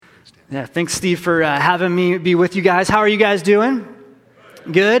Yeah, thanks, Steve, for having me be with you guys. How are you guys doing?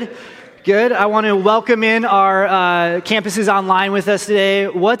 Good? Good. I want to welcome in our campuses online with us today.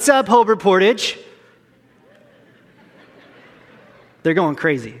 What's up, Hobart Portage? They're going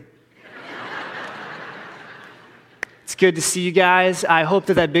crazy. It's good to see you guys. I hope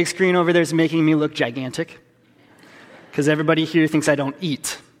that big screen over there is making me look gigantic, because everybody here thinks I don't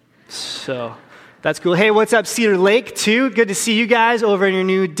eat. So that's cool. Hey, what's up, Cedar Lake, too? Good to see you guys over in your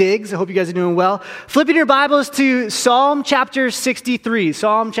new digs. I hope you guys are doing well. Flipping your Bibles to Psalm chapter 63.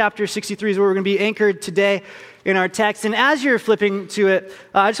 Psalm chapter 63 is where we're going to be anchored today in our text. And as you're flipping to it,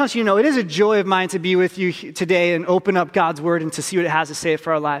 I just want you to know it is a joy of mine to be with you today and open up God's Word and to see what it has to say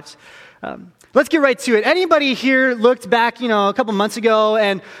for our lives. Let's get right to it. Anybody here looked back, a couple months ago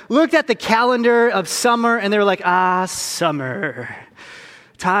and looked at the calendar of summer and they were like, summer.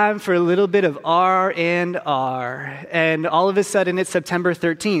 Time for a little bit of R&R. And all of a sudden, it's September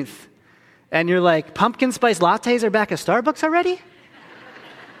 13th. And you're like, pumpkin spice lattes are back at Starbucks already?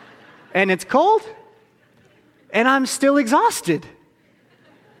 And it's cold? And I'm still exhausted.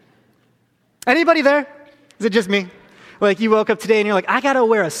 Anybody there? Is it just me? Like you woke up today and you're like, I got to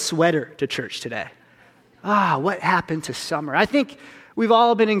wear a sweater to church today. What happened to summer? I think we've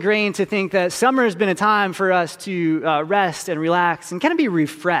all been ingrained to think that summer has been a time for us to rest and relax and kind of be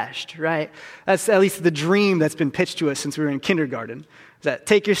refreshed, right? That's at least the dream that's been pitched to us since we were in kindergarten. Is that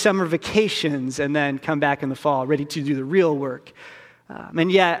take your summer vacations and then come back in the fall ready to do the real work.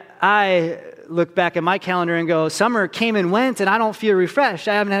 And yet I look back at my calendar and go, summer came and went and I don't feel refreshed.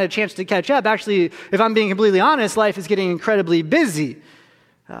 I haven't had a chance to catch up. Actually, if I'm being completely honest, life is getting incredibly busy.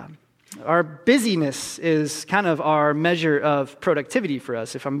 Our busyness is kind of our measure of productivity for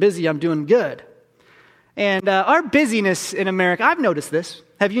us. If I'm busy, I'm doing good. And our busyness in America, I've noticed this.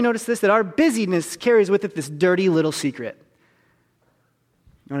 Have you noticed this? That our busyness carries with it this dirty little secret.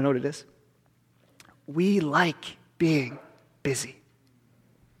 You want to know what it is? We like being busy.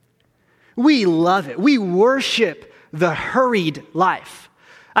 We love it. We worship the hurried life.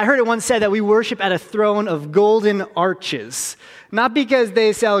 I heard it once said that we worship at a throne of golden arches, not because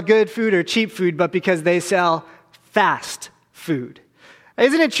they sell good food or cheap food, but because they sell fast food.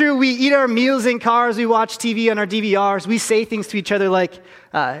 Isn't it true? We eat our meals in cars, we watch TV on our DVRs, we say things to each other like,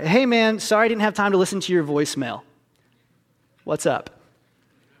 hey man, sorry I didn't have time to listen to your voicemail. What's up?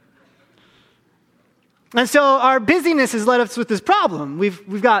 And so our busyness has led us with this problem.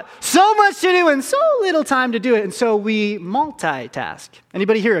 We've got so much to do and so little time to do it, and so we multitask.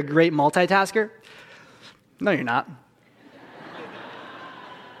 Anybody here a great multitasker? No, you're not.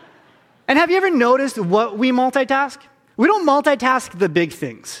 And have you ever noticed what we multitask? We don't multitask the big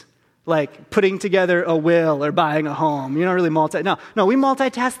things, like putting together a will or buying a home. You don't really multitask. No, we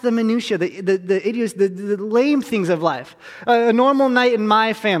multitask the minutia, the idiots, the lame things of life. A normal night in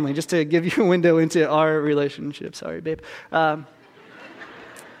my family, just to give you a window into our relationship. Sorry, babe.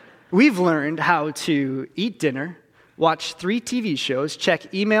 We've learned how to eat dinner, watch 3 TV shows,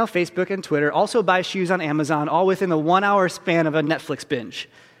 check email, Facebook, and Twitter, also buy shoes on Amazon, all within the 1-hour span of a Netflix binge.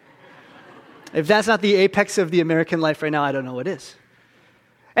 If that's not the apex of the American life right now, I don't know what is.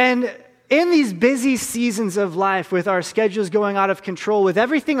 And in these busy seasons of life, with our schedules going out of control, with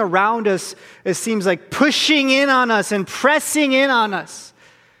everything around us, it seems like pushing in on us and pressing in on us,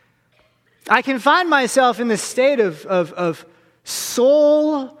 I can find myself in this state of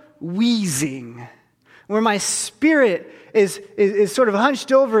soul wheezing, where my spirit is sort of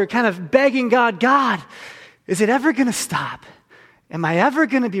hunched over, kind of begging God, is it ever going to stop? Am I ever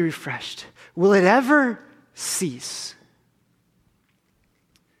going to be refreshed? Will it ever cease?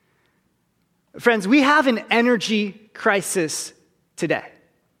 Friends, we have an energy crisis today.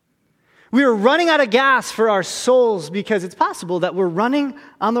 We are running out of gas for our souls because it's possible that we're running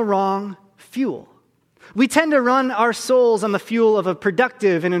on the wrong fuel. We tend to run our souls on the fuel of a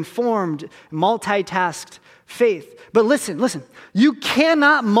productive and informed, multitasked faith. But listen, you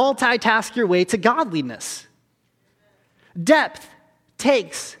cannot multitask your way to godliness. Depth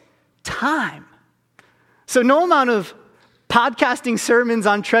takes time. So no amount of podcasting sermons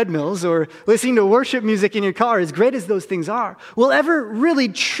on treadmills or listening to worship music in your car, as great as those things are, will ever really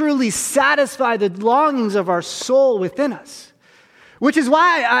truly satisfy the longings of our soul within us. Which is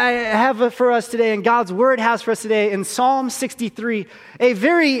why I have for us today, and God's Word has for us today in Psalm 63, a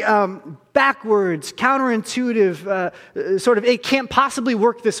very backwards, counterintuitive, sort of, it can't possibly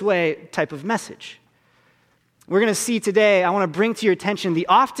work this way type of message. We're going to see today, I want to bring to your attention the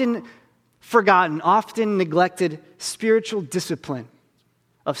often forgotten, often neglected spiritual discipline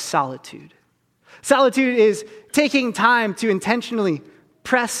of solitude. Solitude is taking time to intentionally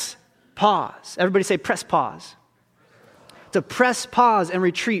press pause. Everybody say press pause. to press pause and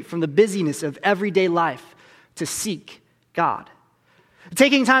retreat from the busyness of everyday life to seek God.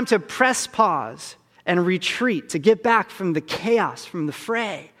 Taking time to press pause and retreat, to get back from the chaos, from the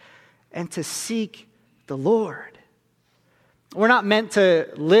fray, and to seek the Lord. We're not meant to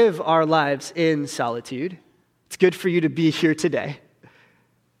live our lives in solitude. It's good for you to be here today.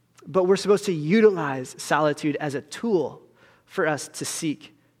 But we're supposed to utilize solitude as a tool for us to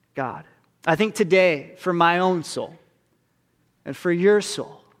seek God. I think today, for my own soul and for your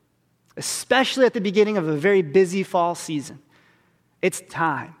soul, especially at the beginning of a very busy fall season, it's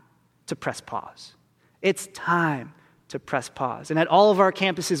time to press pause. It's time to press pause. And at all of our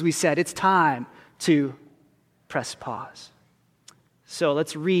campuses, we said, it's time to press pause. So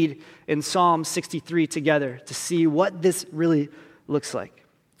let's read in Psalm 63 together to see what this really looks like.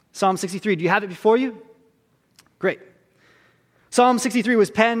 Psalm 63, do you have it before you? Great. Psalm 63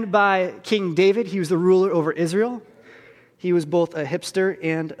 was penned by King David. He was the ruler over Israel. He was both a hipster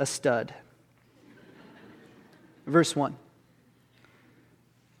and a stud. Verse 1.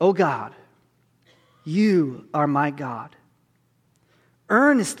 O God, you are my God.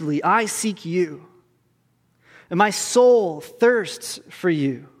 Earnestly I seek you. And my soul thirsts for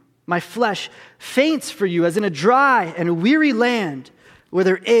you. My flesh faints for you as in a dry and weary land where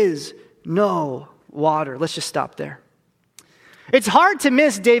there is no water. Let's just stop there. It's hard to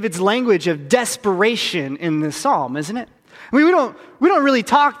miss David's language of desperation in this psalm, isn't it? I mean, we don't really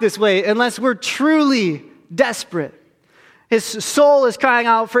talk this way unless we're truly desperate. His soul is crying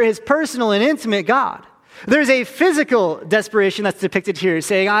out for his personal and intimate God. There's a physical desperation that's depicted here,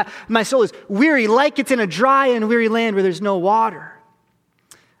 saying, my soul is weary, like it's in a dry and weary land where there's no water.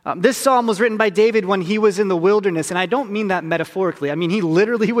 This psalm was written by David when he was in the wilderness, and I don't mean that metaphorically. I mean, he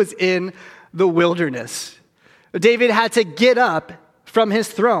literally was in the wilderness. David had to get up from his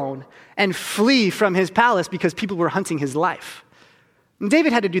throne and flee from his palace because people were hunting his life. And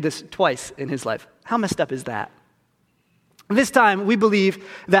David had to do this twice in his life. How messed up is that? This time, we believe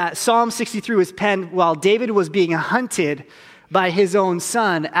that Psalm 63 was penned while David was being hunted by his own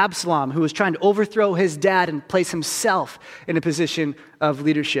son, Absalom, who was trying to overthrow his dad and place himself in a position of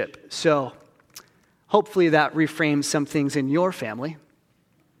leadership. So, hopefully that reframes some things in your family.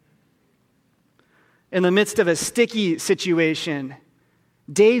 In the midst of a sticky situation,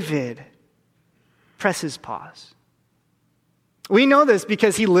 David presses pause. We know this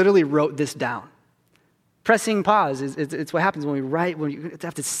because he literally wrote this down. Pressing pause, it's what happens when we write, when you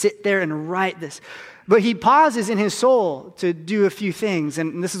have to sit there and write this. But he pauses in his soul to do a few things,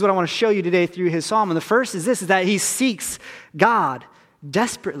 and this is what I want to show you today through his psalm. And the first is this, is that he seeks God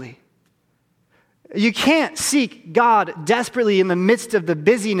desperately. You can't seek God desperately in the midst of the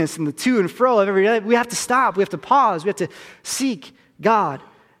busyness and the to and fro of every day. We have to stop, we have to pause, we have to seek God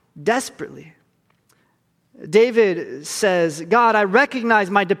desperately. David says, God, I recognize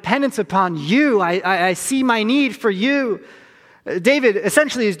my dependence upon you. I see my need for you. David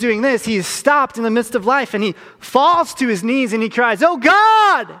essentially is doing this. He's stopped in the midst of life and he falls to his knees and he cries, oh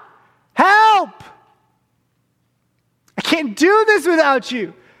God, help! I can't do this without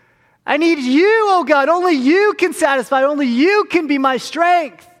you. I need you, oh God. Only you can satisfy. Only you can be my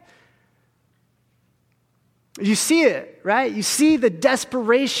strength. You see it, right? You see the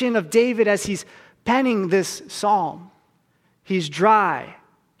desperation of David as he's penning this psalm. He's dry,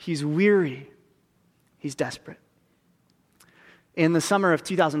 he's weary, he's desperate. In the summer of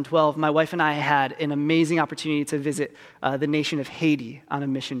 2012, my wife and I had an amazing opportunity to visit the nation of Haiti on a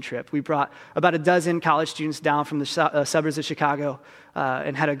mission trip. We brought about a dozen college students down from the suburbs of Chicago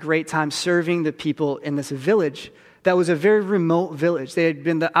and had a great time serving the people in this village that was a very remote village. They had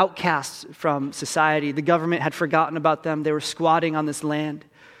been the outcasts from society. The government had forgotten about them. They were squatting on this land.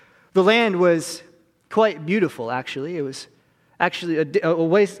 The land was quite beautiful, actually. It was actually a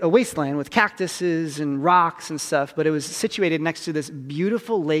wasteland with cactuses and rocks and stuff, but it was situated next to this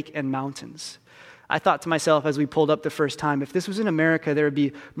beautiful lake and mountains. I thought to myself as we pulled up the first time, if this was in America, there would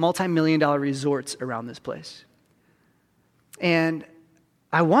be multi-million-dollar resorts around this place. And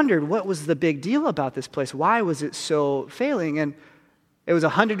I wondered, what was the big deal about this place? Why was it so failing? And it was a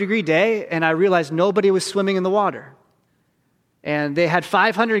 100-degree day, and I realized nobody was swimming in the water. And they had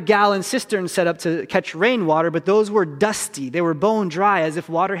 500-gallon cisterns set up to catch rainwater, but those were dusty. They were bone dry, as if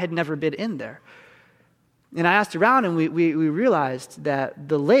water had never been in there. And I asked around, and we realized that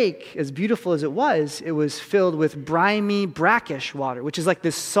the lake, as beautiful as it was filled with briny, brackish water, which is like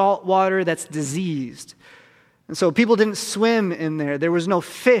this salt water that's diseased. And so people didn't swim in there. There was no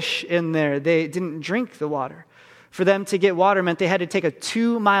fish in there. They didn't drink the water. For them to get water meant they had to take a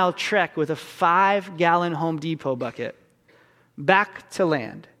 2-mile trek with a 5-gallon Home Depot bucket back to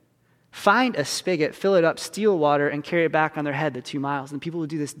land find a spigot, fill it up, steal water, and carry it back on their head the 2 miles. And people would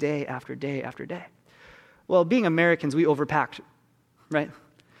do this day after day after day. Well, being Americans, we overpacked, right?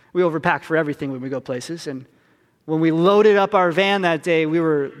 We overpack for everything when we go places. And when we loaded up our van that day, we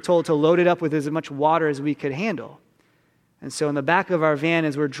were told to load it up with as much water as we could handle. And so in the back of our van,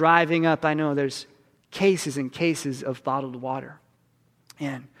 as we're driving up, I know there's cases and cases of bottled water.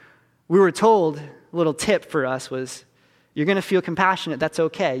 And we were told, a little tip for us was, you're going to feel compassionate. That's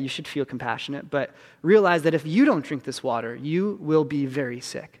okay. You should feel compassionate. But realize that if you don't drink this water, you will be very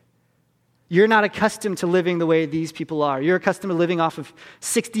sick. You're not accustomed to living the way these people are. You're accustomed to living off of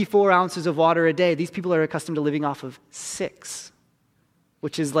 64 ounces of water a day. These people are accustomed to living off of 6,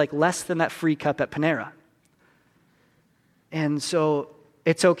 which is like less than that free cup at Panera. And so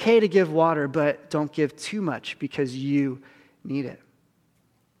it's okay to give water, but don't give too much because you need it.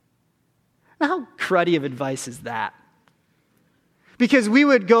 Now, how cruddy of advice is that? Because we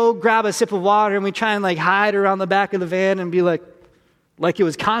would go grab a sip of water and we try and hide around the back of the van and be like it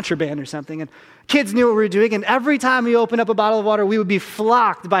was contraband or something. And kids knew what we were doing. And every time we opened up a bottle of water, we would be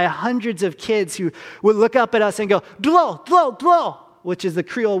flocked by hundreds of kids who would look up at us and go, "Dlo, dlo, dlo," which is the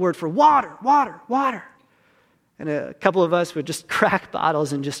Creole word for water, water, water. And a couple of us would just crack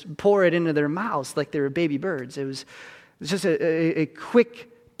bottles and just pour it into their mouths like they were baby birds. It was just a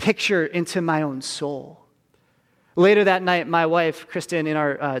quick picture into my own soul. Later that night, my wife, Kristen, in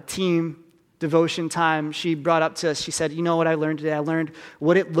our team devotion time, she brought up to us, she said, "You know what I learned today? I learned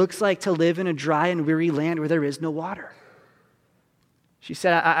what it looks like to live in a dry and weary land where there is no water." She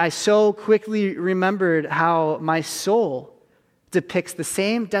said, I so quickly remembered how my soul depicts the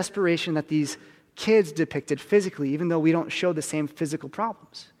same desperation that these kids depicted physically, even though we don't show the same physical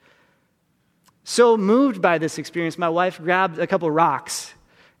problems. So moved by this experience, my wife grabbed a couple rocks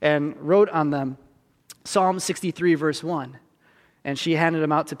and wrote on them Psalm 63, verse 1. And she handed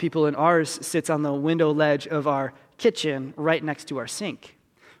them out to people, and ours sits on the window ledge of our kitchen right next to our sink.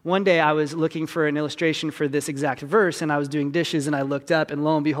 One day I was looking for an illustration for this exact verse, and I was doing dishes, and I looked up, and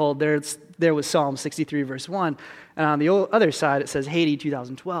lo and behold, there was Psalm 63, verse 1. And on the other side, it says Haiti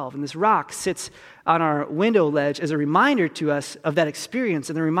 2012. And this rock sits on our window ledge as a reminder to us of that experience,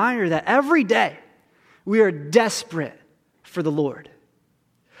 and the reminder that every day we are desperate for the Lord.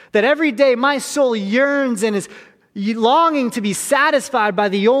 That every day my soul yearns and is longing to be satisfied by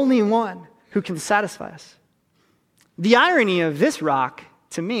the only one who can satisfy us. The irony of this rock,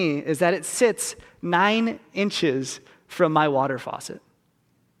 to me, is that it sits 9 inches from my water faucet.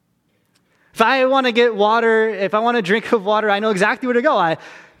 If I want to get water, if I want a drink of water, I know exactly where to go. I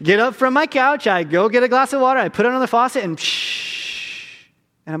get up from my couch, I go get a glass of water, I put it on the faucet, and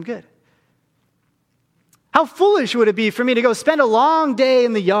I'm good. How foolish would it be for me to go spend a long day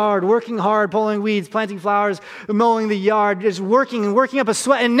in the yard, working hard, pulling weeds, planting flowers, mowing the yard, just working and working up a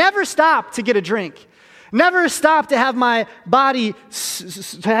sweat, and never stop to get a drink. Never stop to have my body,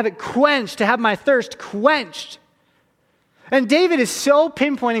 to have it quenched, to have my thirst quenched. And David is so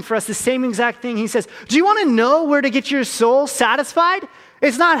pinpointing for us the same exact thing. He says, do you want to know where to get your soul satisfied?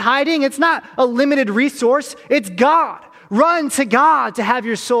 It's not hiding. It's not a limited resource. It's God. Run to God to have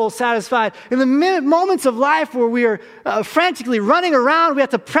your soul satisfied. In the moments of life where we are frantically running around, we have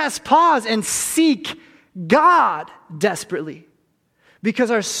to press pause and seek God desperately because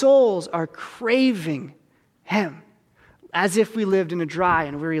our souls are craving Him as if we lived in a dry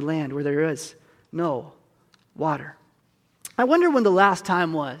and weary land where there is no water. I wonder when the last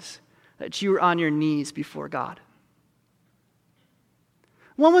time was that you were on your knees before God.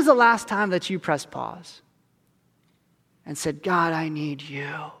 When was the last time that you pressed pause and said, God, I need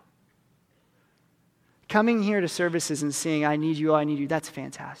you? Coming here to services and saying, I need you, that's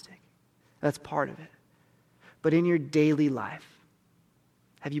fantastic. That's part of it. But in your daily life,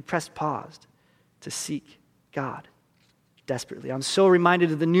 have you pressed pause to seek God desperately? I'm so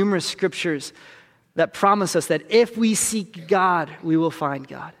reminded of the numerous scriptures that promise us that if we seek God, we will find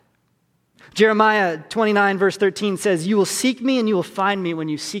God. Jeremiah 29, verse 13 says, you will seek me and you will find me when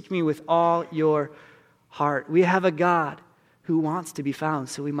you seek me with all your heart. We have a God who wants to be found,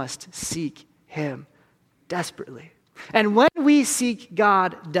 so we must seek Him desperately. And when we seek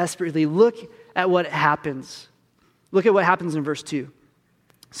God desperately, look at what happens. Look at what happens in verse 2.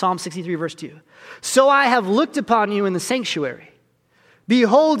 Psalm 63, verse 2. So I have looked upon you in the sanctuary,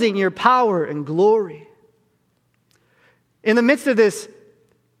 beholding your power and glory. In the midst of this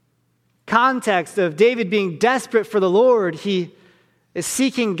context of David being desperate for the Lord, he is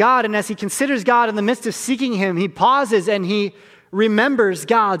seeking God, and as he considers God in the midst of seeking Him, he pauses and he remembers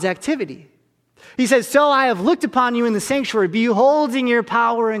God's activity. He says, so I have looked upon you in the sanctuary, beholding your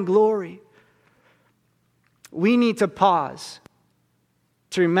power and glory. We need to pause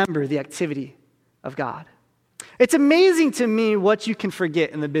to remember the activity of God. It's amazing to me what you can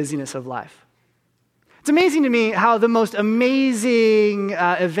forget in the busyness of life. It's amazing to me how the most amazing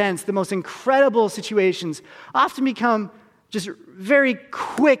events, the most incredible situations often become just very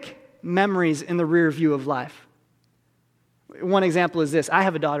quick memories in the rear view of life. One example is this. I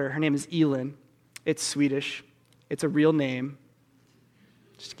have a daughter. Her name is Elin. It's Swedish. It's a real name.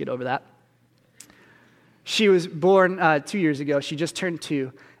 Just get over that. She was born 2 years ago. She just turned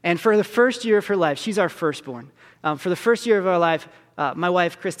 2. And for the first year of her life, she's our firstborn. For the first year of our life, my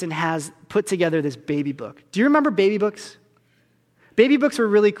wife, Kristen, has put together this baby book. Do you remember baby books? Baby books were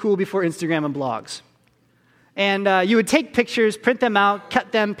really cool before Instagram and blogs. And you would take pictures, print them out,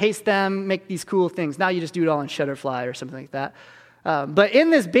 cut them, paste them, make these cool things. Now you just do it all in Shutterfly or something like that. But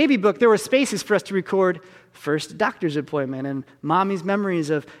in this baby book, there were spaces for us to record first doctor's appointment and mommy's memories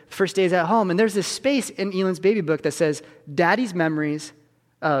of first days at home. And there's this space in Elin's baby book that says, Daddy's memories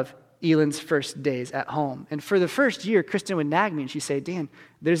of Elin's first days at home. And for the first year, Kristen would nag me and she'd say, Dan,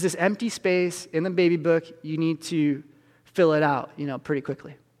 there's this empty space in the baby book. You need to fill it out, pretty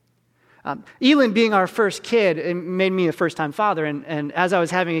quickly. Elin being our first kid, it made me a first-time father. And as I was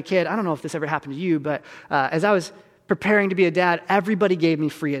having a kid, I don't know if this ever happened to you, but as I was preparing to be a dad, everybody gave me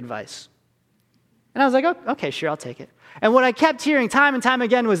free advice. And I was like, oh, okay, sure, I'll take it. And what I kept hearing time and time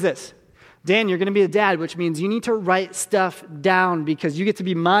again was this. Dan, you're going to be a dad, which means you need to write stuff down because you get to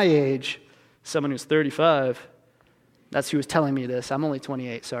be my age. Someone who's 35. That's who was telling me this. I'm only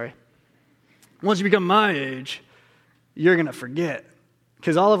 28, sorry. Once you become my age, you're going to forget.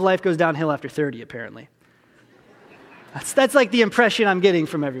 Because all of life goes downhill after 30, apparently. That's like the impression I'm getting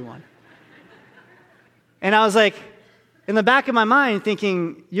from everyone. And I was like, in the back of my mind,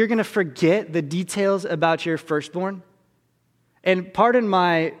 thinking, you're going to forget the details about your firstborn? And pardon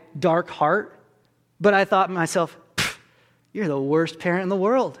my dark heart, but I thought to myself, you're the worst parent in the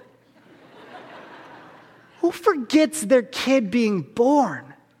world. Who forgets their kid being born?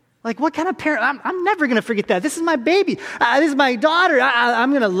 Like, what kind of parent? I'm never going to forget that. This is my baby. This is my daughter.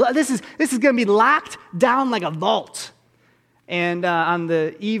 This is going to be locked down like a vault. And on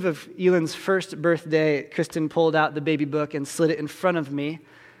the eve of Elin's first birthday, Kristen pulled out the baby book and slid it in front of me.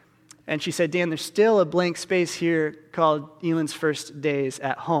 And she said, Dan, there's still a blank space here called Elin's first days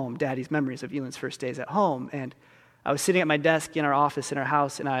at home, Daddy's memories of Elin's first days at home. And I was sitting at my desk in our office in our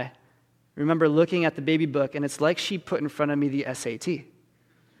house, and I remember looking at the baby book, and it's like she put in front of me the SAT.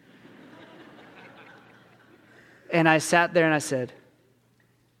 And I sat there and I said,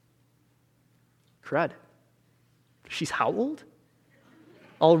 crud. She's how old?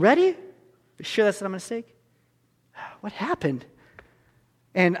 Already? You sure that's not a mistake? What happened?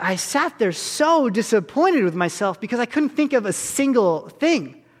 And I sat there so disappointed with myself because I couldn't think of a single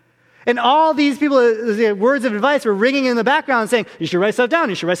thing. And all these people, words of advice were ringing in the background saying, you should write stuff down,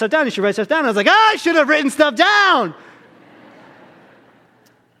 you should write stuff down, you should write stuff down. I was like, I should have written stuff down.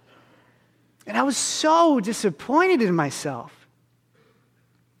 And I was so disappointed in myself.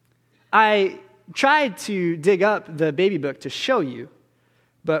 I tried to dig up the baby book to show you,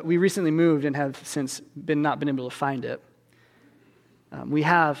 but we recently moved and have since not been able to find it. We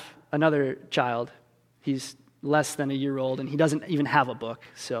have another child. He's less than a year old, and he doesn't even have a book,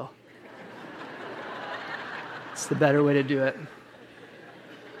 so it's the better way to do it.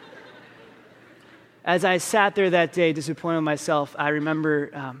 As I sat there that day, disappointed in myself, I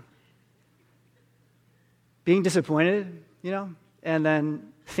remember being disappointed, and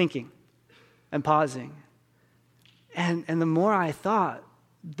then thinking and pausing. And the more I thought,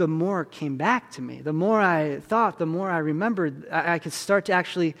 the more came back to me. The more I thought, the more I remembered. I could start to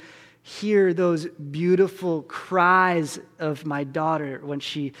actually hear those beautiful cries of my daughter when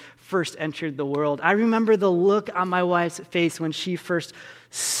she first entered the world. I remember the look on my wife's face when she first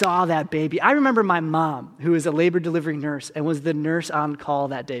saw that baby. I remember my mom, who is a labor delivery nurse and was the nurse on call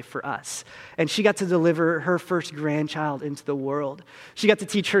that day for us. And she got to deliver her first grandchild into the world. She got to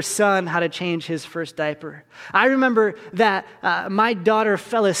teach her son how to change his first diaper. I remember that my daughter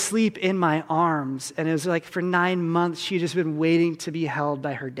fell asleep in my arms, and it was like for 9 months she'd just been waiting to be held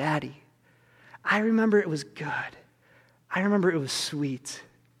by her daddy. I remember it was good. I remember it was sweet.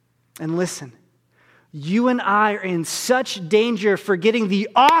 And listen, you and I are in such danger of forgetting the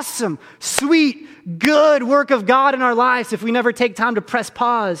awesome, sweet, good work of God in our lives if we never take time to press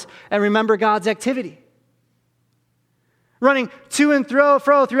pause and remember God's activity. Running to and fro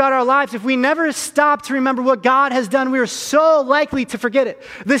throughout our lives, if we never stop to remember what God has done, we are so likely to forget it.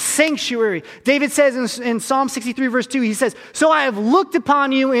 The sanctuary. David says in Psalm 63 verse 2, he says, so I have looked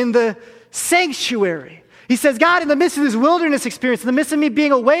upon you in the sanctuary. He says, God, in the midst of this wilderness experience, in the midst of me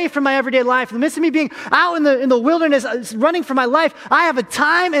being away from my everyday life, in the midst of me being out in the wilderness, running for my life, I have a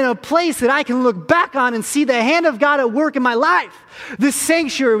time and a place that I can look back on and see the hand of God at work in my life. This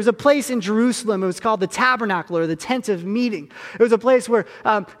sanctuary was a place in Jerusalem. It was called the tabernacle, or the tent of meeting. It was a place where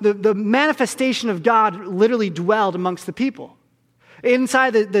the manifestation of God literally dwelled amongst the people.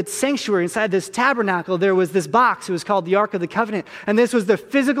 Inside the sanctuary, inside this tabernacle, there was this box. It was called the Ark of the Covenant. And this was the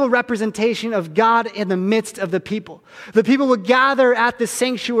physical representation of God in the midst of the people. The people would gather at the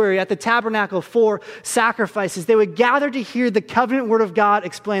sanctuary, at the tabernacle, for sacrifices. They would gather to hear the covenant word of God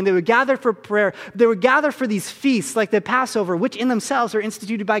explained. They would gather for prayer. They would gather for these feasts like the Passover, which in themselves are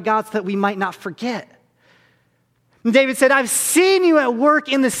instituted by God so that we might not forget. And David said, I've seen you at work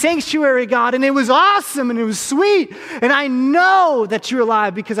in the sanctuary, God, and it was awesome and it was sweet. And I know that you're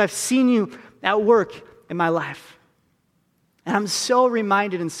alive because I've seen you at work in my life. And I'm so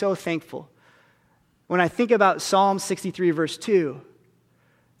reminded and so thankful when I think about Psalm 63, verse 2,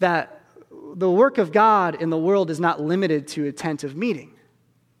 that the work of God in the world is not limited to a tent of meeting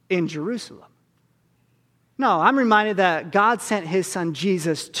in Jerusalem. No, I'm reminded that God sent his son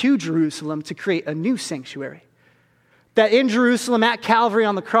Jesus to Jerusalem to create a new sanctuary. That in Jerusalem at Calvary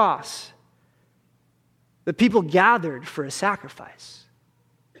on the cross, the people gathered for a sacrifice.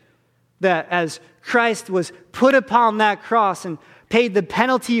 That as Christ was put upon that cross and paid the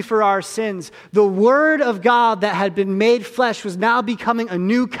penalty for our sins, the word of God that had been made flesh was now becoming a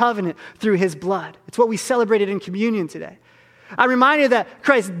new covenant through his blood. It's what we celebrated in communion today. I'm reminded that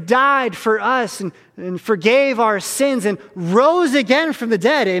Christ died for us and forgave our sins and rose again from the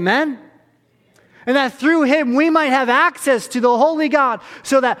dead. Amen? And that through him we might have access to the holy God,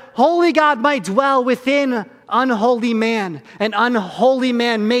 so that holy God might dwell within unholy man, and unholy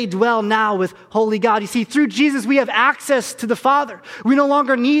man may dwell now with holy God. You see, through Jesus we have access to the Father. We no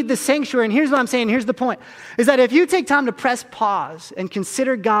longer need the sanctuary. And here's what I'm saying, here's the point, is that if you take time to press pause and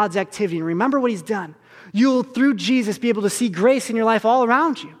consider God's activity and remember what he's done, you'll, through Jesus, be able to see grace in your life all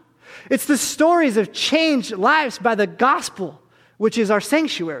around you. It's the stories of changed lives by the gospel, which is our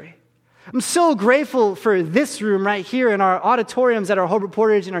sanctuary. I'm so grateful for this room right here and our auditoriums at our Hobart,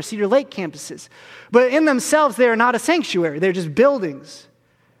 Portage, and our Cedar Lake campuses. But in themselves, they are not a sanctuary. They're just buildings.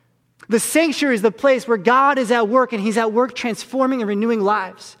 The sanctuary is the place where God is at work, and he's at work transforming and renewing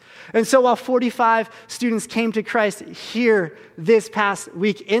lives. And so while 45 students came to Christ here this past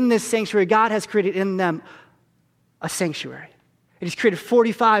week in this sanctuary, God has created in them a sanctuary. And he's created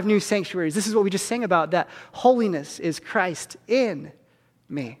 45 new sanctuaries. This is what we just sang about, that holiness is Christ in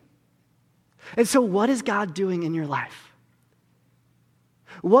me. And so what is God doing in your life?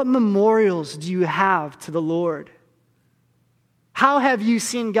 What memorials do you have to the Lord? How have you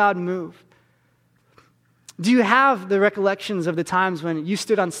seen God move? Do you have the recollections of the times when you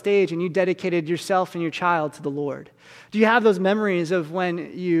stood on stage and you dedicated yourself and your child to the Lord? Do you have those memories of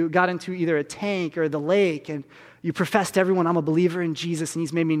when you got into either a tank or the lake and you professed to everyone, I'm a believer in Jesus and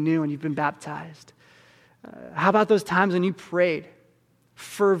he's made me new and you've been baptized? How about those times when you prayed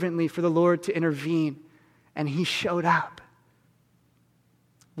fervently for the Lord to intervene and he showed up?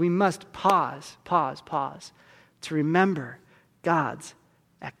 We must pause to remember God's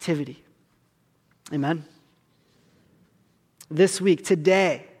activity. Amen. This week,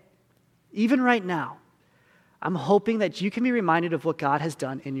 today, even right now, I'm hoping that you can be reminded of what God has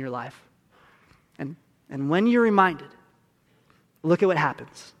done in your life. And when you're reminded, look at what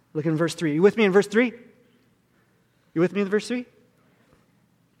happens. Look in verse 3. You with me in verse 3? You with me in verse 3?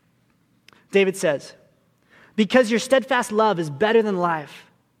 David says, because your steadfast love is better than life,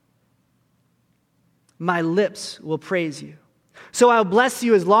 my lips will praise you. So I will bless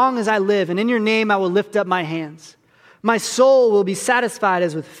you as long as I live, and in your name I will lift up my hands. My soul will be satisfied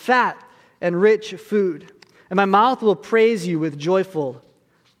as with fat and rich food, and my mouth will praise you with joyful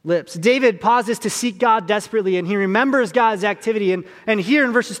lips. David pauses to seek God desperately, and he remembers God's activity. And here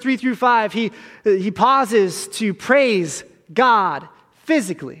in verses 3 through 5, he pauses to praise God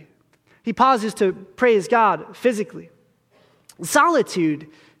physically. He pauses to praise God physically. Solitude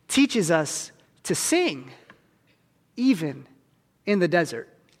teaches us to sing, even in the desert.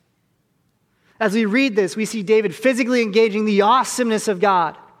 As we read this, we see David physically engaging the awesomeness of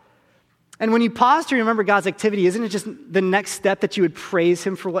God. And when you pause to remember God's activity, isn't it just the next step that you would praise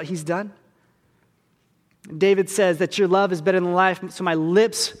him for what he's done? David says that your love is better than life, so my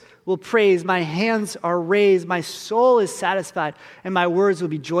lips will praise, my hands are raised, my soul is satisfied, and my words will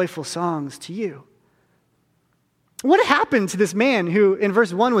be joyful songs to you. What happened to this man who in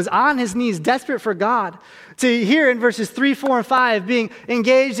verse 1 was on his knees, desperate for God, to here in verses 3, 4, and 5 being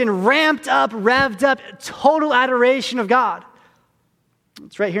engaged in ramped up, revved up, total adoration of God?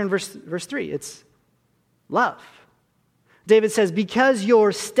 It's right here in verse 3. It's love. David says, because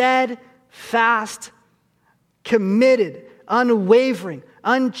your steadfast, committed, unwavering,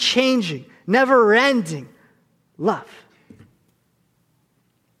 unchanging, never-ending love.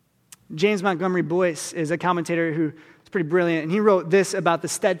 James Montgomery Boyce is a commentator who is pretty brilliant, and he wrote this about the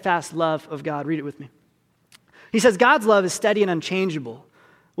steadfast love of God. Read it with me. He says, God's love is steady and unchangeable,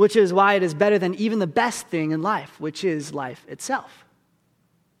 which is why it is better than even the best thing in life, which is life itself.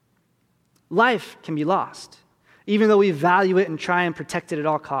 Life can be lost, even though we value it and try and protect it at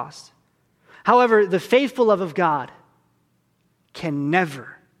all costs. However, the faithful love of God can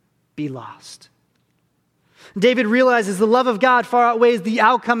never be lost. David realizes the love of God far outweighs the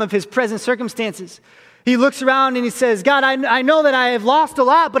outcome of his present circumstances. He looks around and he says, God, I know that I have lost a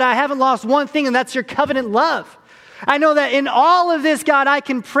lot, but I haven't lost one thing, and that's your covenant love. I know that in all of this, God, I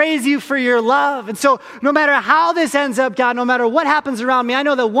can praise you for your love. And so no matter how this ends up, God, no matter what happens around me, I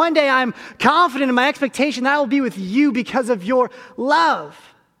know that one day I'm confident in my expectation that I will be with you because of your love.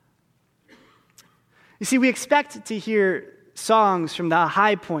 You see, we expect to hear songs from the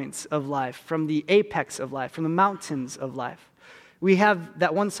high points of life, from the apex of life, from the mountains of life. We have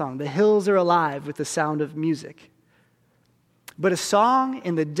that one song, "The Hills Are Alive with the Sound of Music." But a song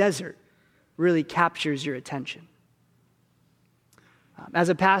in the desert really captures your attention. As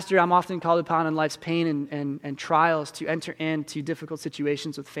a pastor, I'm often called upon in life's pain and trials to enter into difficult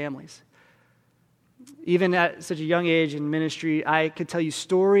situations with families. Even at such a young age in ministry, I could tell you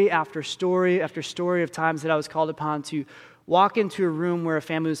story after story after story of times that I was called upon to walk into a room where a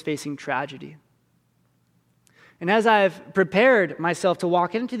family was facing tragedy. And as I've prepared myself to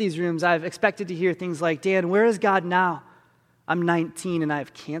walk into these rooms, I've expected to hear things like, Dan, where is God now? I'm 19 and I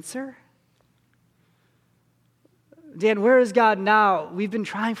have cancer? Dan, where is God now? We've been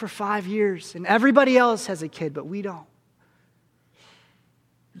trying for 5 years and everybody else has a kid, but we don't.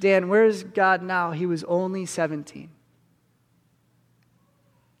 Dan, where is God now? He was only 17.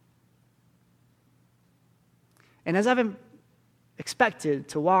 And as I've been expected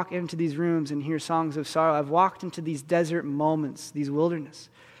to walk into these rooms and hear songs of sorrow, I've walked into these desert moments, these wilderness,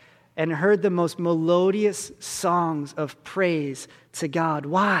 and heard the most melodious songs of praise to God.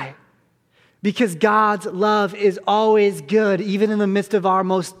 Why? Because God's love is always good, even in the midst of our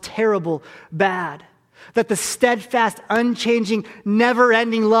most terrible bad. That the steadfast, unchanging,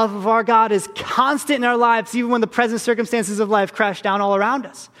 never-ending love of our God is constant in our lives, even when the present circumstances of life crash down all around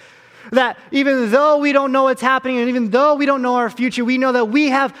us. That even though we don't know what's happening, and even though we don't know our future, we know that we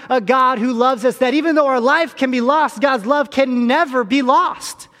have a God who loves us, that even though our life can be lost, God's love can never be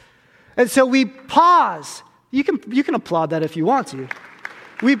lost. And so we pause. You can applaud that if you want to.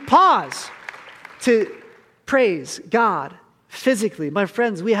 We pause to praise God physically. My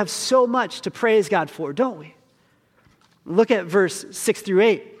friends, we have so much to praise God for, don't we? Look at verse 6 through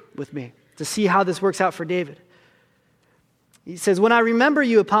 8 with me to see how this works out for David. He says, when I remember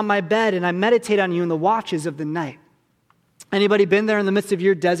you upon my bed and I meditate on you in the watches of the night. Anybody been there in the midst of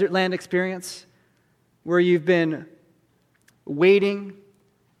your desert land experience where you've been waiting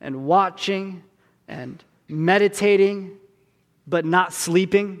and watching and meditating but not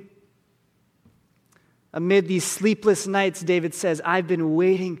sleeping? Amid these sleepless nights, David says, I've been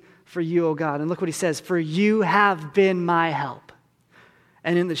waiting for you, O God. And look what he says, for you have been my help.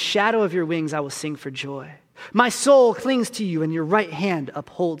 And in the shadow of your wings, I will sing for joy. My soul clings to you and your right hand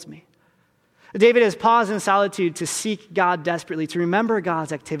upholds me. David has paused in solitude to seek God desperately, to remember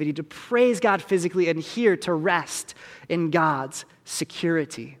God's activity, to praise God physically, and here to rest in God's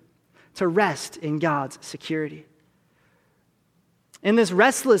security. To rest in God's security. In this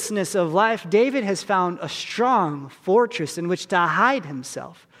restlessness of life, David has found a strong fortress in which to hide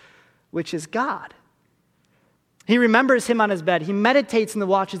himself, which is God. He remembers him on his bed. He meditates in the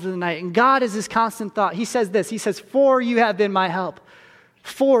watches of the night, and God is his constant thought. He says this, he says, for you have been my help.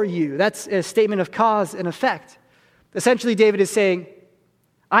 For you. That's a statement of cause and effect. Essentially, David is saying,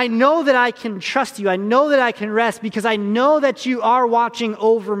 I know that I can trust you. I know that I can rest because I know that you are watching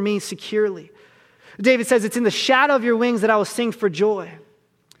over me securely. David says, it's in the shadow of your wings that I will sing for joy.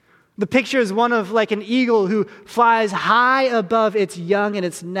 The picture is one of like an eagle who flies high above its young and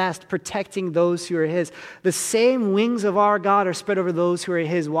its nest, protecting those who are his. The same wings of our God are spread over those who are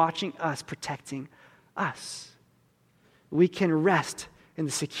his, watching us, protecting us. We can rest in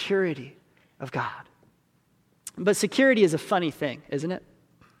the security of God. But security is a funny thing, isn't it?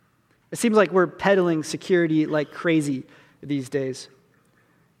 It seems like we're peddling security like crazy these days.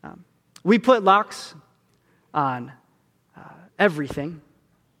 We put locks on everything.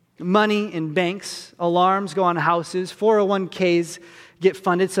 Money in banks, alarms go on houses, 401ks get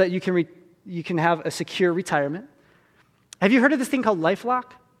funded so that you can have a secure retirement. Have you heard of this thing called LifeLock?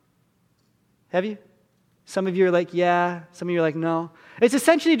 Have you? Some of you are like, yeah. Some of you are like, no. It's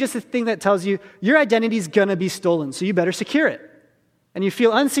essentially just a thing that tells you your identity is going to be stolen, so you better secure it. And you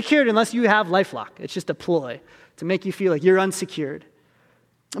feel unsecured unless you have LifeLock. It's just a ploy to make you feel like you're unsecured.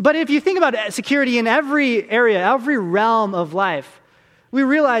 But if you think about security in every area, every realm of life, we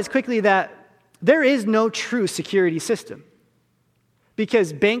realize quickly that there is no true security system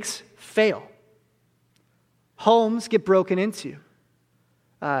because banks fail. Homes get broken into.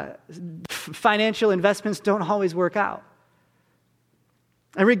 Financial investments don't always work out.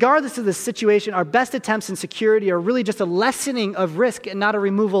 And regardless of the situation, our best attempts in security are really just a lessening of risk and not a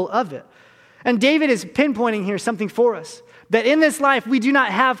removal of it. And David is pinpointing here something for us, that in this life we do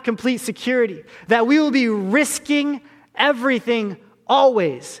not have complete security, that we will be risking everything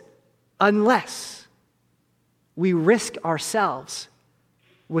always unless we risk ourselves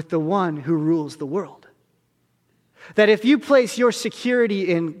with the one who rules the world. That if you place your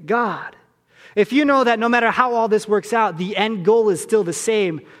security in God, if you know that no matter how all this works out, the end goal is still the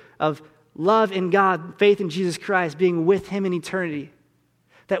same of love in God, faith in Jesus Christ, being with him in eternity,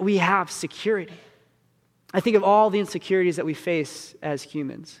 that we have security. I think of all the insecurities that we face as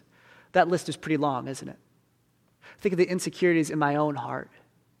humans. That list is pretty long, isn't it? Think of the insecurities in my own heart.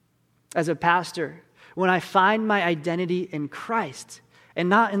 As a pastor, when I find my identity in Christ and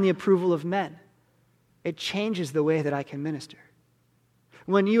not in the approval of men, it changes the way that I can minister.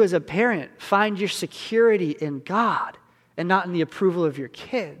 When you as a parent find your security in God and not in the approval of your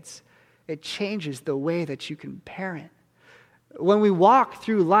kids, it changes the way that you can parent. When we walk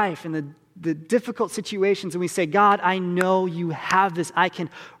through life in the difficult situations and we say, God, I know you have this. I can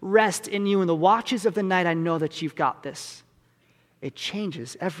rest in you. In the watches of the night, I know that you've got this. It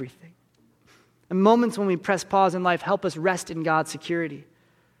changes everything. And moments when we press pause in life help us rest in God's security.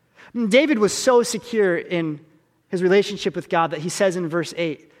 David was so secure in his relationship with God that he says in verse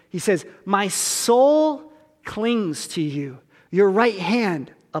 8, he says, my soul clings to you. Your right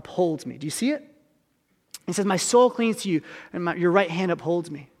hand upholds me. Do you see it? He says, my soul clings to you, and your right hand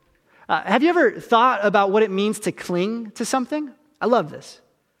upholds me. Have you ever thought about what it means to cling to something? I love this.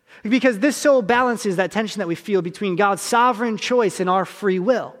 Because this so balances that tension that we feel between God's sovereign choice and our free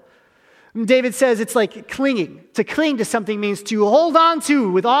will. David says it's like clinging. To cling to something means to hold on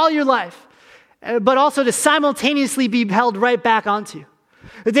to with all your life, but also to simultaneously be held right back onto.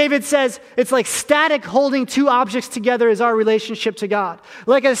 David says it's like static holding two objects together is our relationship to God.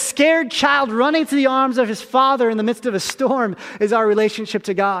 Like a scared child running to the arms of his father in the midst of a storm is our relationship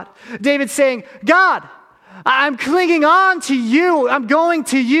to God. David's saying, God, I'm clinging on to you. I'm going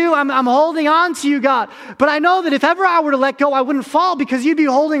to you. I'm holding on to you, God. But I know that if ever I were to let go, I wouldn't fall because you'd be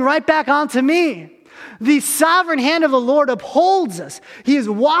holding right back onto me. The sovereign hand of the Lord upholds us. He is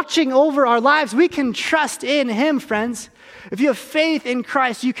watching over our lives. We can trust in him, friends. If you have faith in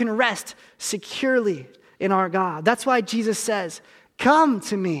Christ, you can rest securely in our God. That's why Jesus says, come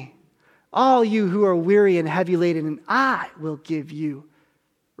to me, all you who are weary and heavy laden, and I will give you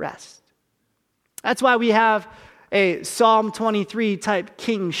rest. That's why we have a Psalm 23 type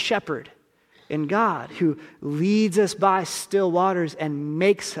king shepherd in God who leads us by still waters and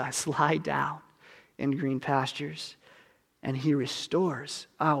makes us lie down in green pastures, and he restores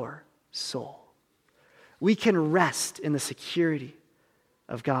our soul. We can rest in the security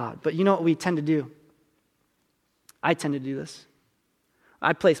of God. But you know what we tend to do? I tend to do this.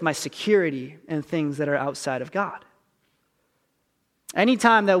 I place my security in things that are outside of God.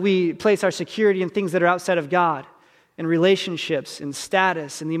 Anytime that we place our security in things that are outside of God, in relationships, in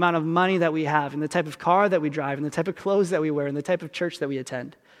status, in the amount of money that we have, in the type of car that we drive, in the type of clothes that we wear, in the type of church that we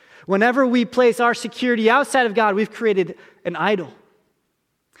attend, whenever we place our security outside of God, we've created an idol.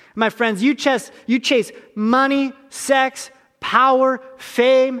 My friends, you chase money, sex, power,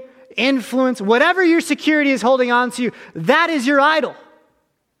 fame, influence, whatever your security is holding on to, that is your idol.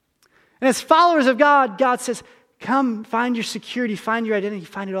 And as followers of God, God says, come find your security, find your identity,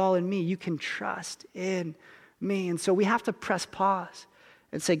 find it all in me. You can trust in me. And so we have to press pause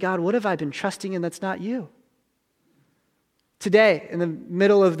and say, God, what have I been trusting in that's not you? Today, in the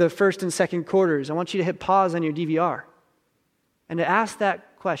middle of the first and second quarters, I want you to hit pause on your DVR and to ask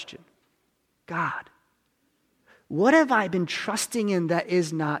that question. God, what have I been trusting in that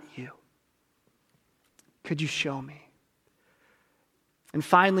is not you? Could you show me? And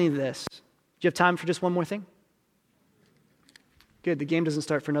finally this. Do you have time for just one more thing? Good, the game doesn't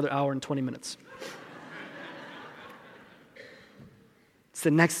start for another hour and 20 minutes. It's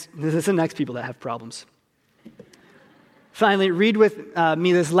the next people that have problems. Finally, read with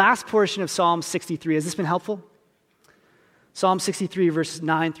me this last portion of Psalm 63. Has this been helpful? Psalm 63, verses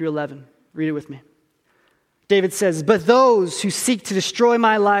 9 through 11. Read it with me. David says, "But those who seek to destroy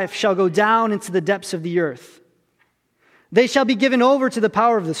my life shall go down into the depths of the earth. They shall be given over to the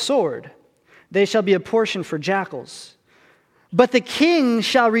power of the sword. They shall be a portion for jackals. But the king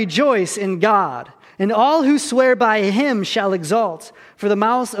shall rejoice in God, and all who swear by him shall exalt, for the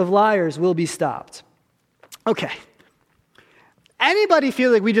mouths of liars will be stopped." Okay. Anybody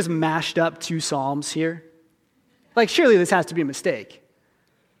feel like we just mashed up 2 psalms here? Like, surely this has to be a mistake.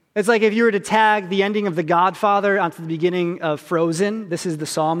 It's like if you were to tag the ending of The Godfather onto the beginning of Frozen, this is the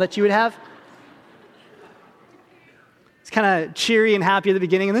psalm that you would have. It's kind of cheery and happy at the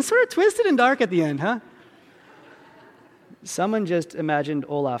beginning, and then sort of twisted and dark at the end, huh? Someone just imagined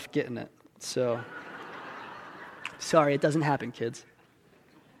Olaf getting it, so sorry, it doesn't happen, kids.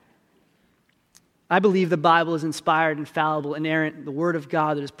 I believe the Bible is inspired, infallible, inerrant, the Word of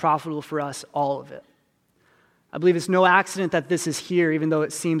God that is profitable for us, all of it. I believe it's no accident that this is here, even though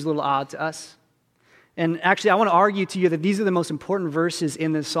it seems a little odd to us. And actually, I want to argue to you that these are the most important verses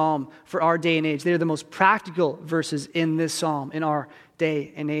in this psalm for our day and age. They are the most practical verses in this psalm in our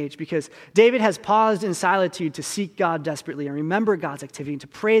day and age, because David has paused in solitude to seek God desperately and remember God's activity and to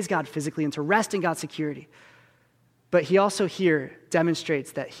praise God physically and to rest in God's security. But he also here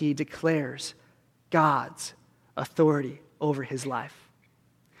demonstrates that he declares God's authority over his life.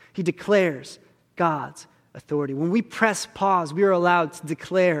 He declares God's authority. When we press pause, we are allowed to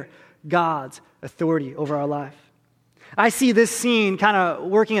declare God's authority over our life. I see this scene kind of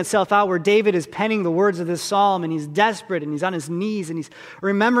working itself out where David is penning the words of this psalm, and he's desperate, and he's on his knees, and he's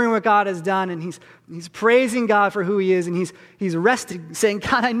remembering what God has done, and he's praising God for who he is, and he's resting, saying,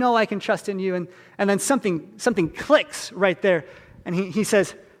 "God, I know I can trust in you." And then something clicks right there, and he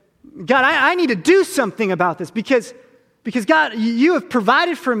says, "God, I need to do something about this because God, you have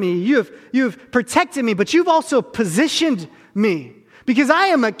provided for me, you have protected me, but you've also positioned me. Because I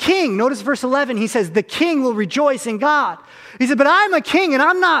am a king." Notice verse 11, he says, "The king will rejoice in God." He said, "But I'm a king, and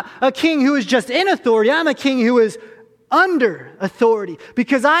I'm not a king who is just in authority. I'm a king who is under authority.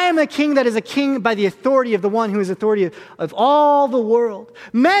 Because I am a king that is a king by the authority of the one who is authority of all the world."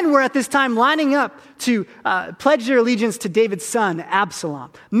 Men were at this time lining up to pledge their allegiance to David's son, Absalom.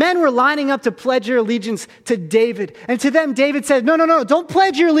 Men were lining up to pledge their allegiance to David. And to them, David said, no, don't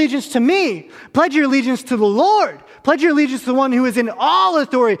pledge your allegiance to me. Pledge your allegiance to the Lord. Pledge your allegiance to the one who is in all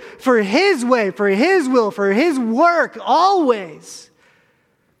authority for his way, for his will, for his work, always.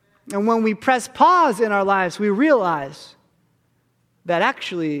 And when we press pause in our lives, we realize that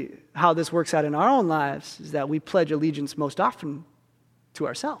actually how this works out in our own lives is that we pledge allegiance most often to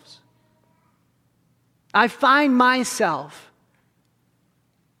ourselves. I find myself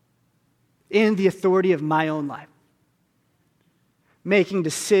in the authority of my own life, making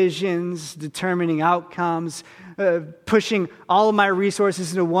decisions, determining outcomes, pushing all of my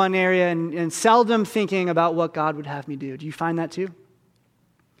resources into one area and seldom thinking about what God would have me do. Do you find that too?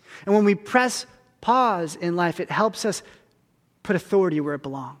 And when we press pause in life, it helps us put authority where it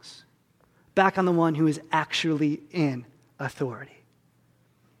belongs, back on the one who is actually in authority.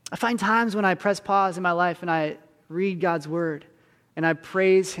 I find times when I press pause in my life and I read God's word and I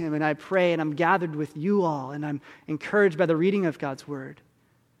praise him and I pray and I'm gathered with you all and I'm encouraged by the reading of God's word,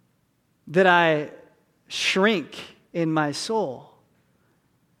 that I shrink in my soul.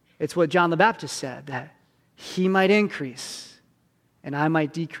 It's what John the Baptist said, that he might increase and I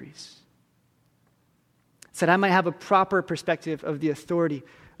might decrease. It said I might have a proper perspective of the authority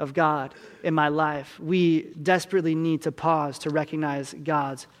of God in my life. We desperately need to pause to recognize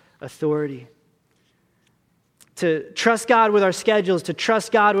God's authority. To trust God with our schedules, to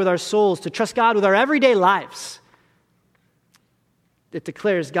trust God with our souls, to trust God with our everyday lives. It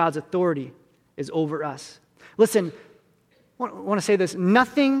declares God's authority is over us. Listen, I want to say this.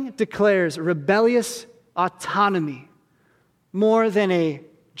 Nothing declares rebellious autonomy more than a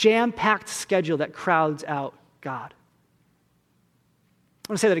jam-packed schedule that crowds out God.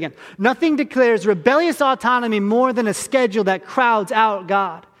 I want to say that again. Nothing declares rebellious autonomy more than a schedule that crowds out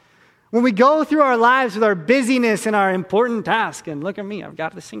God. When we go through our lives with our busyness and our important task, and look at me, I've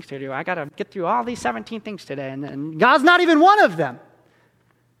got this things to do. I got to get through all these 17 things today, and God's not even one of them.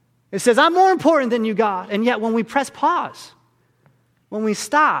 It says, I'm more important than you, God. And yet when we press pause, when we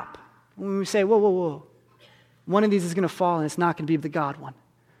stop, when we say, whoa, one of these is going to fall and it's not going to be the God one.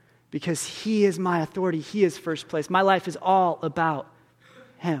 Because he is my authority. He is first place. My life is all about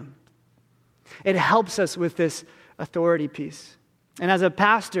him. It helps us with this authority piece. And as a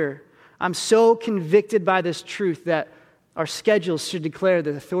pastor, I'm so convicted by this truth that our schedules should declare the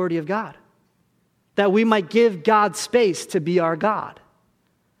authority of God. That we might give God space to be our God.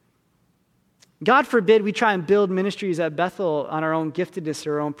 God forbid we try and build ministries at Bethel on our own giftedness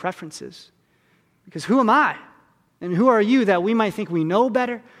or our own preferences. Because who am I? And who are you that we might think we know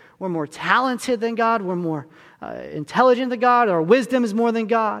better? We're more talented than God. We're more intelligent than God. Our wisdom is more than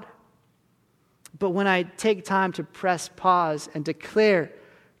God. But when I take time to press pause and declare,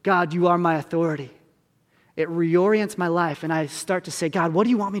 God, you are my authority, it reorients my life, and I start to say, God, what do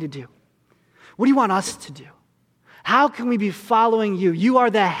you want me to do? What do you want us to do? How can we be following you? You are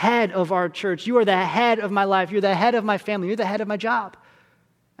the head of our church. You are the head of my life. You're the head of my family. You're the head of my job.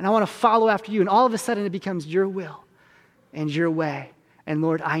 And I want to follow after you. And all of a sudden, it becomes your will and your way. And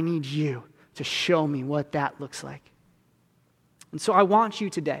Lord, I need you to show me what that looks like. And so I want you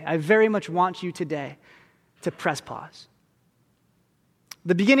today, I very much want you today to press pause.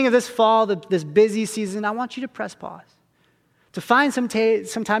 The beginning of this fall, this busy season, I want you to press pause. To find some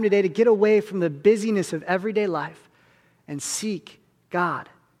time today to get away from the busyness of everyday life and seek God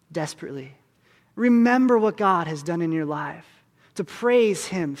desperately. Remember what God has done in your life. To praise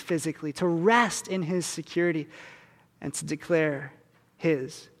him physically, to rest in his security, and to declare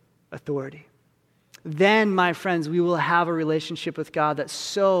his authority. Then, my friends, we will have a relationship with God that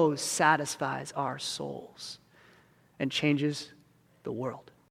so satisfies our souls and changes the world.